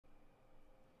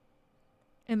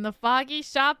In the foggy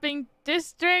shopping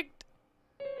district.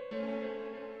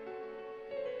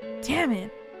 Damn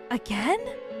it. Again?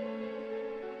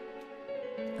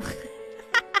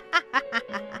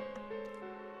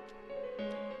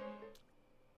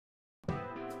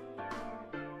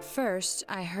 First,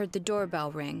 I heard the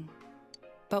doorbell ring.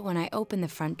 But when I opened the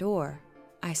front door,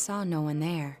 I saw no one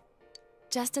there.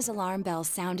 Just as alarm bells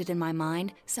sounded in my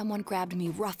mind, someone grabbed me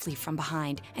roughly from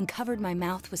behind and covered my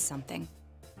mouth with something.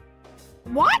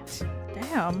 What?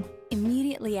 Damn.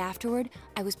 Immediately afterward,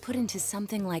 I was put into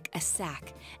something like a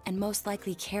sack and most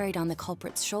likely carried on the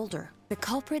culprit's shoulder. The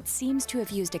culprit seems to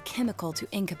have used a chemical to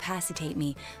incapacitate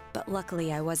me, but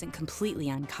luckily I wasn't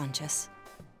completely unconscious.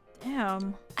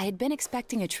 Damn. I had been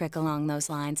expecting a trick along those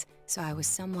lines, so I was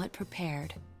somewhat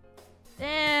prepared.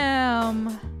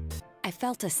 Damn. I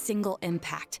felt a single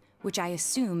impact, which I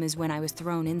assume is when I was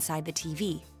thrown inside the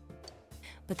TV.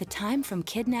 But the time from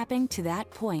kidnapping to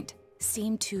that point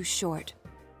seemed too short.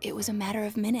 It was a matter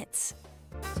of minutes.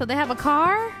 So they have a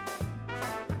car?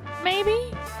 Maybe?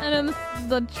 And in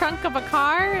the trunk of a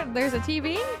car, there's a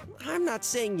TV? I'm not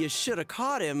saying you should have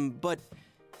caught him, but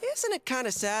isn't it kind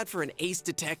of sad for an ace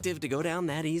detective to go down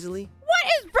that easily? What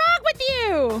is wrong with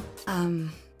you?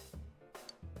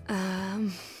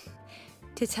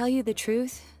 To tell you the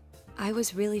truth, I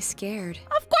was really scared.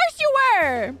 Of course you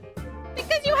were!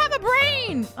 Because you have a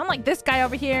brain! Unlike this guy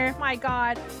over here. My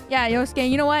god. Yeah, Yosuke,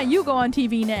 you know what? You go on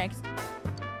TV next.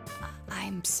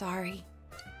 I'm sorry.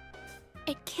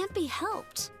 It can't be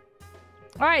helped.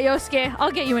 Alright, Yosuke, I'll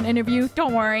get you an interview.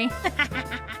 Don't worry.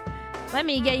 Let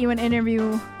me get you an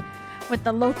interview with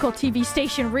the local TV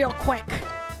station real quick.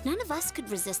 None of us could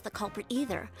resist the culprit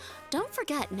either. Don't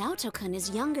forget, Naoto-kun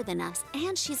is younger than us,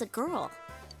 and she's a girl.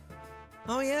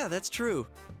 Oh yeah, that's true.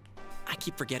 I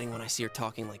keep forgetting when I see her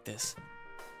talking like this.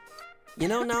 You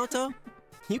know, Naoto,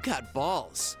 you got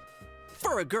balls.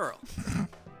 For a girl.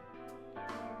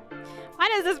 Why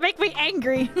does this make me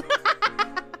angry?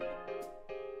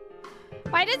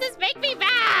 Why does this make me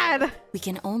mad? We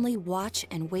can only watch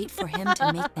and wait for him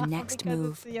to make the next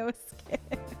move. It's Yosuke.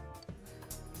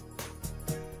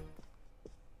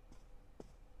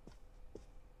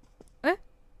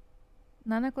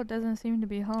 Nanako doesn't seem to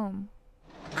be home.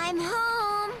 I'm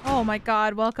home. Oh my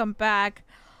god, welcome back.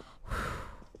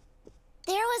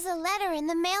 There was a letter in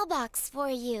the mailbox for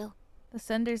you. The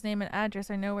sender's name and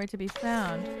address are nowhere to be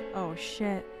found. Oh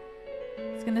shit.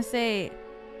 It's gonna say,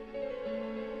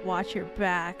 watch your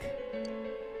back.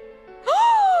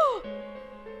 Oh,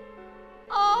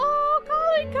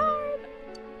 calling card.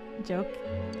 Joke.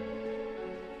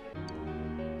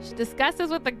 She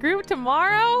discusses with the group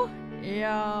tomorrow?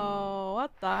 Yo,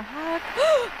 what the heck?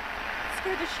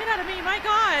 Scared the shit out of me, my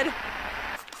god!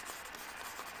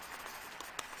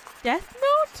 Death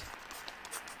Note?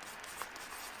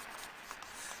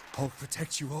 I'll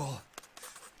protect you all.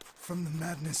 From the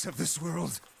madness of this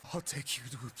world, I'll take you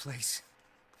to a place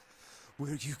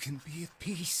where you can be at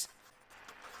peace.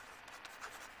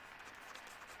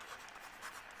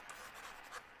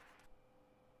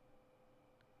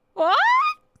 What?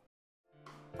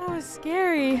 That was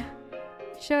scary.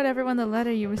 Showed everyone the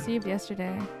letter you received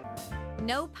yesterday.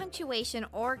 No punctuation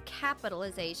or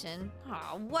capitalization.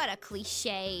 Oh, what a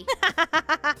cliche.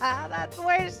 That's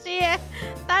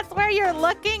where you're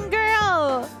looking,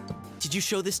 girl. Did you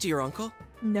show this to your uncle?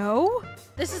 No.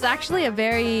 This is actually a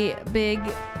very big...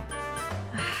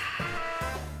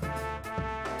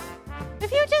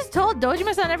 If you just told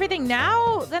Dojima-san everything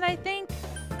now, then I think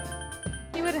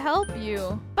he would help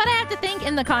you. But I have to think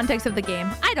in the context of the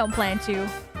game. I don't plan to.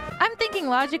 I'm thinking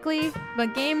logically,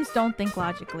 but games don't think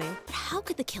logically. But how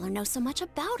could the killer know so much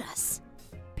about us?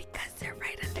 Because they're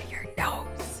right under your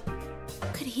nose.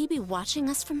 Could he be watching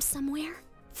us from somewhere?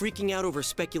 Freaking out over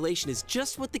speculation is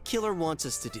just what the killer wants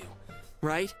us to do,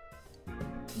 right?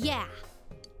 Yeah.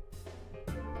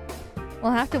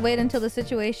 We'll have to wait until the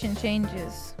situation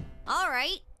changes. All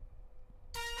right.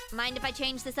 Mind if I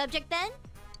change the subject then?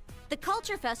 The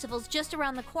Culture Festival's just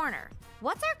around the corner.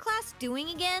 What's our class doing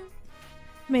again?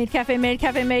 Maid cafe, maid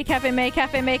cafe, maid cafe, maid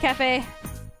cafe, maid cafe.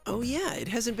 Oh yeah, it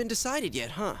hasn't been decided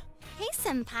yet, huh? Hey,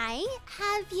 Senpai.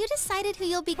 Have you decided who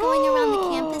you'll be going around the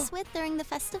campus with during the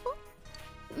festival?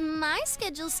 My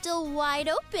schedule's still wide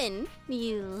open,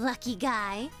 you lucky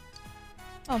guy.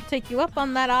 I'll take you up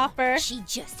on that offer. She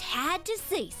just had to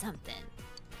say something.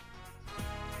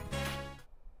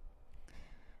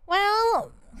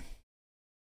 Well...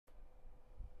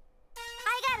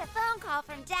 I got a phone call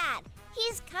from Dad.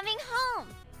 He's coming home.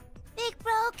 Big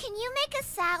bro, can you make a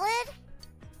salad?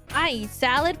 I eat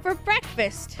salad for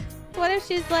breakfast. What if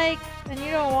she's like, and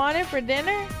you don't want it for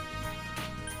dinner?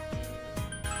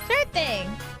 Sure thing.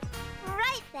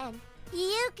 Right, Then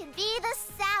you can be the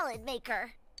salad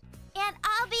maker. And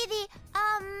I'll be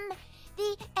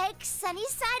the egg sunny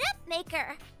side up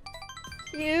maker.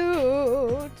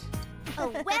 Cute. A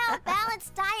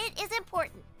well-balanced diet is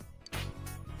important.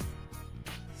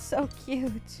 So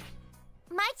cute.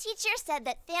 My teacher said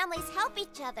that families help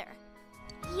each other.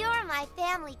 You're my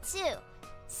family too.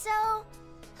 So,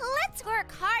 let's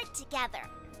work hard together.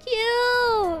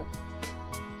 Cute.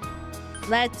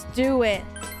 Let's do it.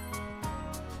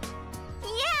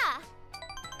 Yeah!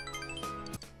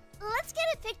 Let's get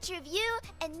a picture of you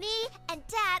and me and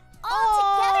Dad all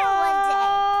together one day.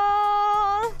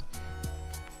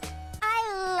 I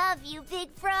love you,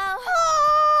 big bro.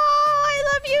 Oh, I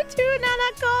love you too,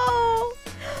 Nanako.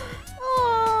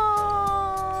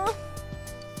 Oh.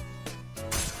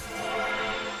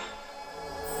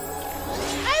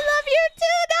 I love you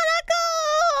too, Nanako.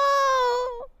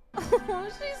 Oh,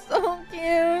 she's so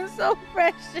cute, so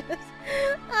precious.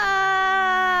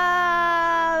 Ah,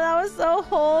 that was so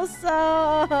wholesome.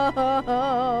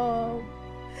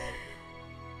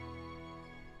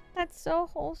 That's so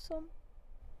wholesome.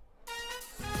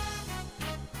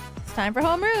 It's time for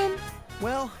homeroom.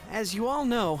 Well, as you all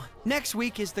know, next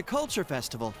week is the Culture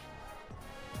Festival.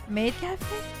 Maid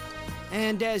cafe?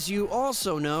 And as you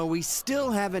also know, we still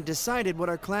haven't decided what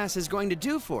our class is going to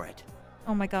do for it.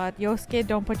 Oh my god, Yosuke,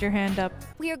 don't put your hand up.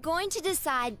 We are going to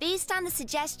decide based on the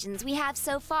suggestions we have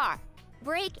so far.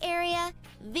 Break area,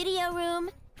 video room,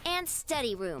 and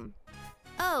study room.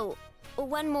 Oh,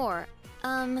 one more.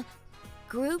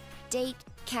 Group date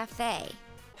cafe.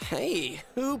 Hey,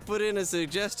 who put in a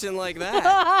suggestion like that?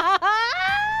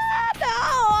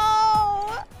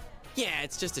 No! Yeah,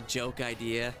 it's just a joke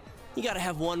idea. You gotta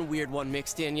have one weird one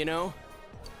mixed in, you know?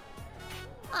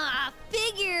 Ah,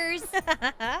 figures.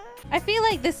 I feel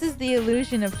like this is the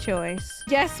illusion of choice.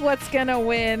 Guess what's gonna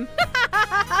win?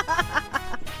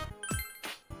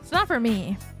 It's not for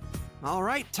me. All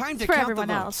right, time to It's for count everyone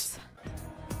the votes.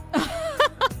 else.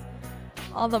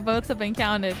 All the votes have been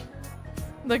counted.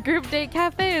 The group date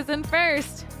cafe is in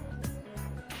first.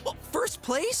 Well, first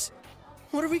place?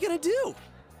 What are we gonna do?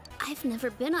 I've never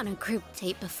been on a group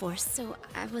date before, so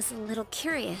I was a little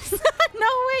curious. No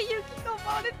way, Yukiko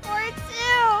voted for it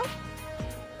too.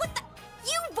 What the?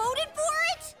 You voted for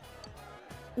it?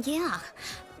 Yeah,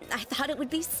 I thought it would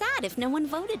be sad if no one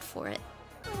voted for it.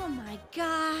 Oh my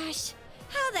gosh.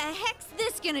 How the heck's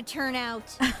this gonna turn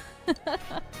out?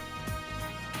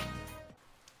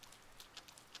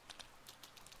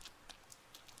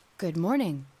 Good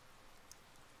morning.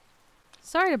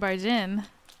 Sorry to barge in.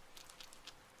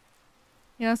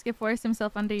 Yosuke forced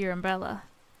himself under your umbrella.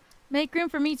 Make room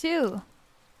for me too.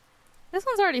 This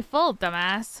one's already full,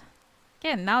 dumbass.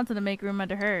 Getting out to the make room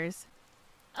under hers.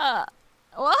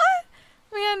 What?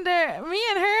 Me and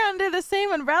her under the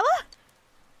same umbrella?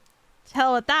 To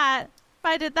hell with that. If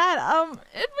I did that,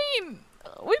 it'd mean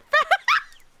we'd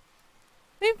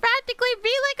practically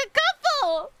be like a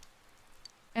couple.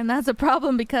 And that's a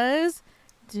problem because,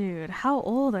 dude, how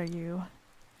old are you?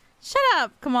 Shut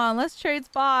up! Come on, let's trade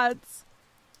spots.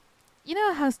 You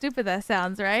know how stupid that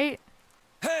sounds, right?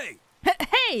 Hey!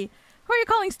 Hey! Who are you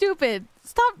calling stupid?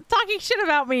 Stop talking shit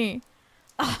about me.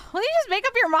 Will you just make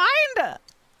up your mind?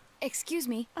 Excuse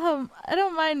me. I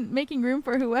don't mind making room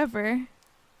for whoever.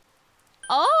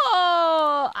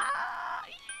 Oh!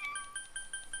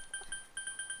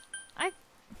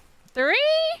 Three?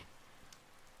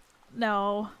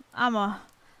 No, I'm a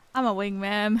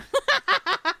wingman.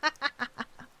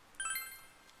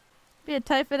 Be a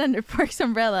tight fit under Park's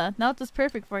umbrella. Naoto's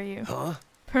perfect for you. Huh?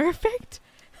 Perfect?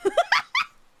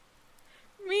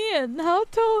 Me and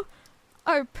Naoto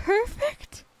are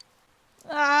perfect?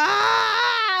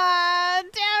 Ah,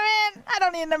 damn it! I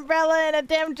don't need an umbrella and a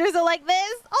damn drizzle like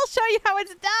this. I'll show you how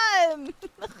it's done.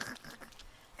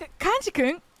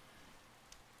 Kanji-kun.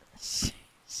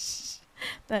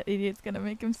 That idiot's gonna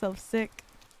make himself sick.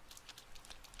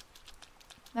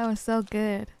 That was so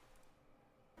good.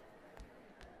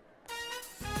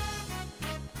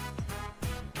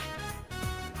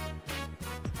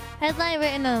 Headline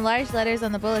written in large letters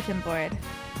on the bulletin board.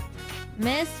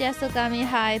 Miss Yasogami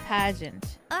High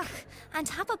Pageant. Ugh, on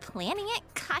top of planning it,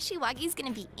 Kashiwagi's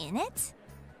gonna be in it?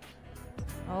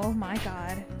 Oh my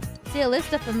god. See a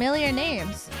list of familiar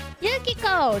names.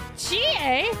 Yukiko,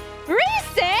 Chie,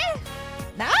 Rise,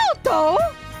 Naoto?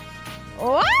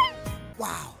 What?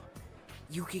 Wow.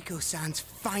 Yukiko-san's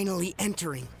finally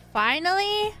entering.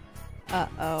 Finally?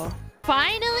 Uh-oh.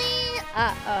 Finally?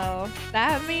 Uh-oh.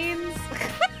 That means...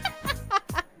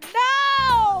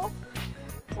 No!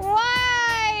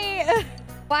 Why?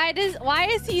 Why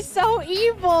is he so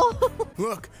evil?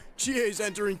 Look, Chie's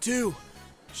entering too.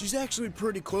 She's actually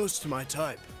pretty close to my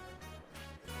type.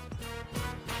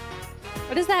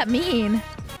 What does that mean?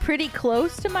 Pretty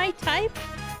close to my type?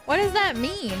 What does that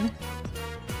mean?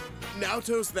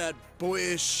 Naoto's that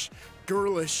boyish,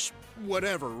 girlish,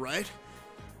 whatever, right?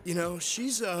 You know,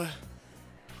 she's,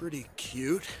 pretty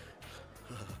cute.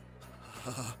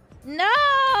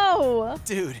 No!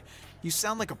 Dude, you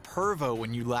sound like a pervo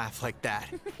when you laugh like that.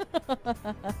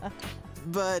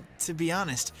 But to be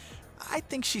honest, I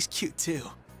think she's cute too.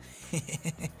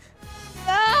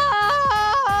 No!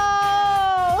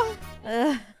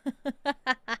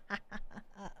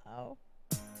 Uh-oh.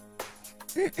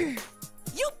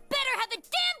 You better have a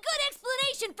damn good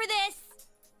explanation for this!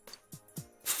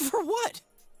 For what?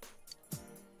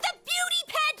 The beauty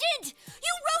pageant!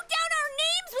 You wrote down our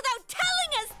names without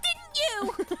telling us, didn't you?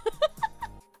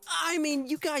 I mean,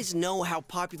 you guys know how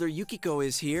popular Yukiko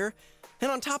is here. And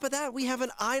on top of that, we have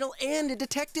an idol and a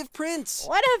detective prince.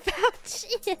 What about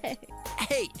you?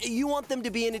 Hey, you want them to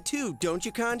be in it too, don't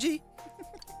you, Kanji?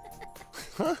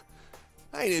 Huh?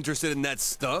 I ain't interested in that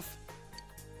stuff.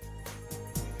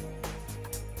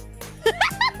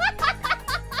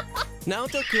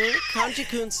 Naoto-kun,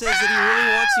 Kanji-kun says that he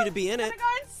really wants you to be in it.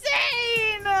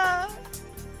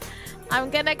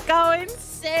 I'm gonna go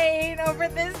insane over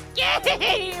this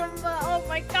game! Oh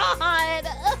my god!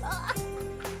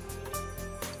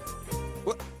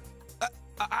 What?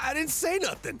 I didn't say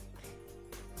nothing.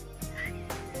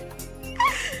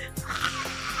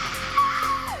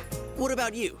 What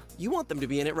about you? You want them to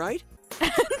be in it, right?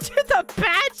 To the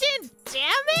pageant?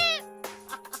 Damn it!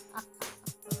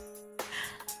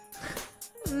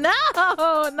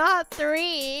 No, not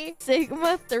 3.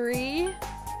 Sigma 3.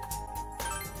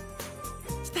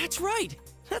 That's right.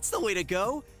 That's the way to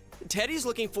go. Teddy's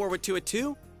looking forward to it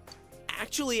too.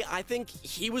 Actually, I think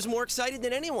he was more excited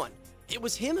than anyone. It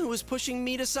was him who was pushing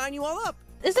me to sign you all up.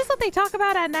 Is this what they talk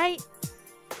about at night?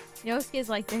 Yosuke's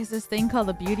like, there's this thing called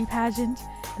the beauty pageant,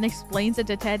 and explains it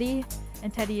to Teddy.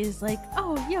 And Teddy is like,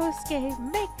 oh,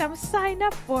 Yosuke, make them sign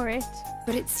up for it.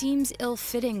 But it seems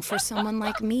ill-fitting for someone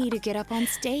like me to get up on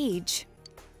stage.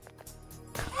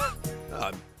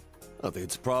 I don't think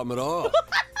it's a problem at all.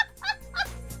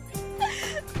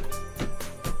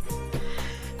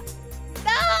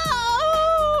 No!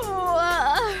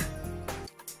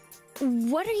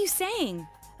 What are you saying?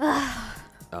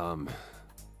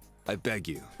 I beg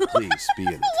you, please be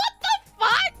in it. What the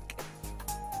fuck?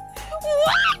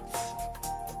 What?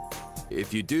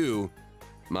 If you do,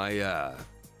 my,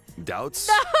 doubts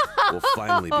will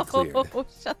finally be cleared.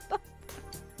 Shut up.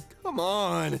 Come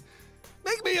on,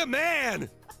 make me a man!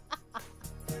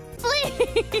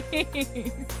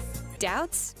 Please.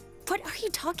 Doubts? What are you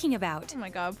talking about? Oh my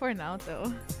god, poor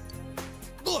Naoto.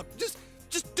 Look, just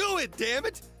do it, damn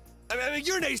it! I mean,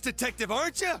 you're an ace detective,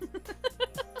 aren't you?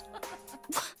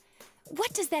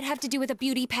 What does that have to do with a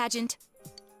beauty pageant?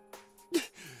 He's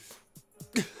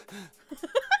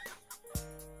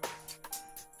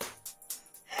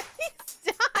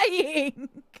dying.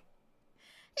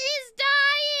 He's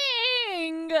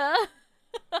dying.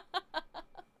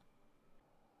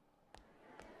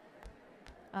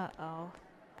 Uh-oh.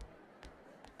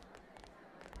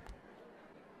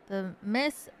 The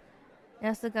Miss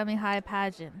Yasugami High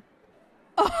pageant.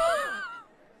 Oh.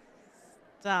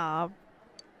 Stop.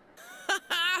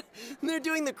 They're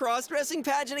doing the cross-dressing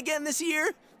pageant again this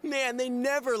year? Man, they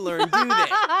never learn, do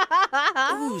they?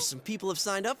 Ooh, some people have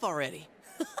signed up already.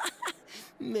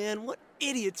 Man, what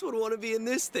idiots would want to be in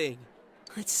this thing?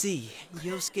 Let's see.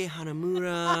 Yosuke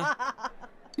Hanamura.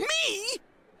 Me?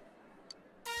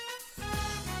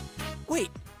 Wait,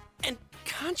 and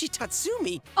Kanji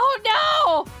Tatsumi?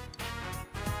 Oh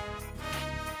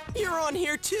no! You're on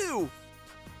here too!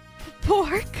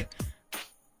 Pork?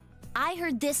 I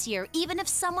heard this year, even if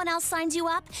someone else signs you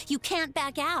up, you can't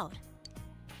back out.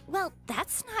 Well,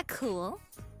 that's not cool.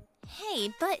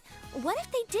 Hey, but what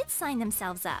if they did sign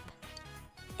themselves up?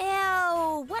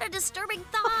 Ew, what a disturbing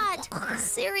thought.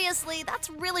 Seriously, that's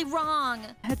really wrong.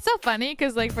 It's so funny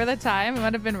because, like, for the time, it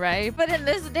would have been right. But in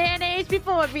this day and age,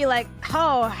 people would be like,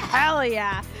 oh, hell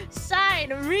yeah,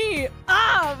 sign me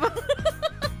up.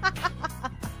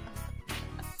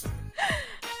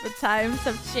 The times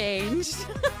have changed.